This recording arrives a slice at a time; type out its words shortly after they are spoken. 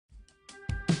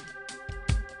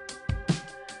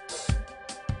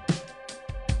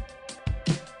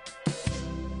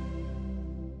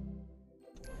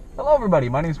Hello everybody,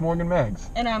 my name is Morgan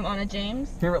Meggs. And I'm Anna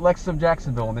James. Here at Lexus of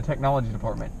Jacksonville in the Technology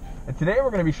Department. And today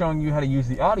we're going to be showing you how to use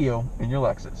the audio in your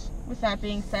Lexus. With that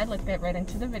being said, let's get right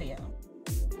into the video.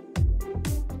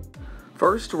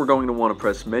 First, we're going to want to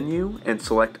press Menu and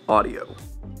select Audio.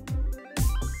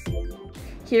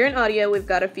 Here in audio, we've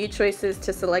got a few choices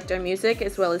to select our music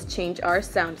as well as change our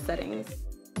sound settings.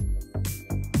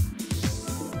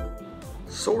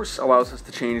 Source allows us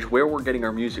to change where we're getting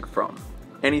our music from.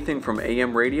 Anything from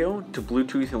AM radio to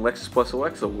Bluetooth and Lexus Plus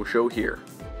Alexa will show here.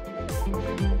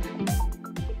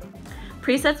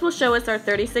 Presets will show us our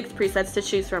 36 presets to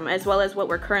choose from, as well as what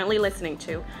we're currently listening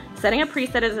to. Setting a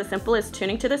preset is as simple as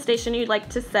tuning to the station you'd like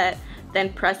to set,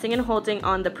 then pressing and holding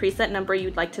on the preset number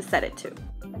you'd like to set it to.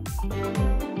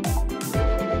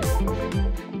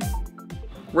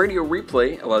 Radio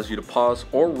Replay allows you to pause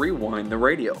or rewind the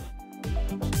radio.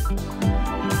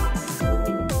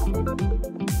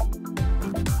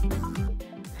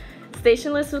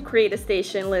 Station List will create a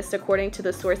station list according to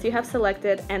the source you have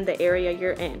selected and the area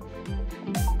you're in.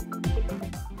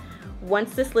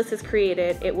 Once this list is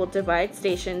created, it will divide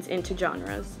stations into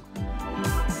genres.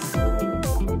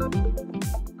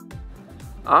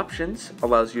 Options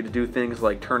allows you to do things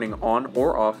like turning on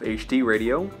or off HD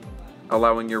radio,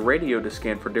 allowing your radio to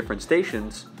scan for different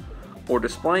stations, or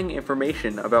displaying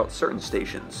information about certain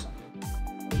stations.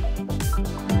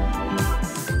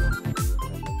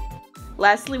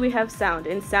 Lastly, we have sound.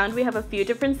 In sound, we have a few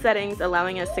different settings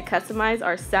allowing us to customize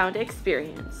our sound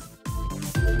experience.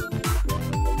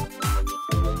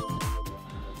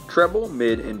 Treble,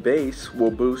 mid, and bass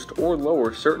will boost or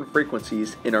lower certain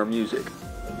frequencies in our music.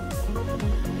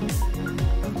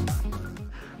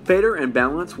 Fader and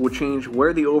balance will change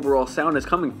where the overall sound is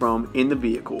coming from in the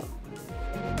vehicle.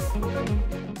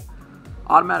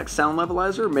 Automatic sound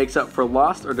levelizer makes up for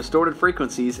lost or distorted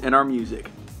frequencies in our music.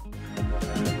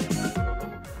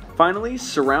 Finally,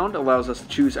 surround allows us to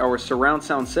choose our surround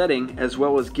sound setting, as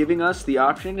well as giving us the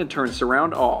option to turn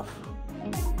surround off.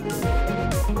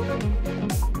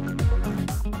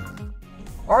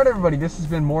 Alright everybody, this has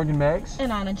been Morgan Meggs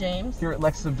And Anna James. here at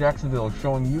Lexus of Jacksonville,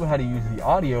 showing you how to use the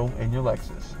audio in your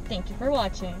Lexus. Thank you for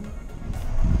watching.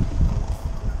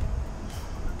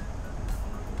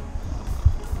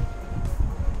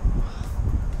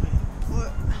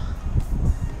 What?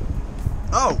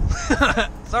 Oh!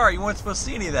 Sorry, you weren't supposed to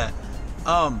see any of that.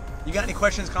 You got any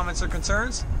questions, comments, or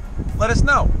concerns? Let us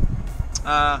know.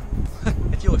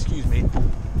 If you'll excuse me.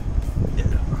 Yeah.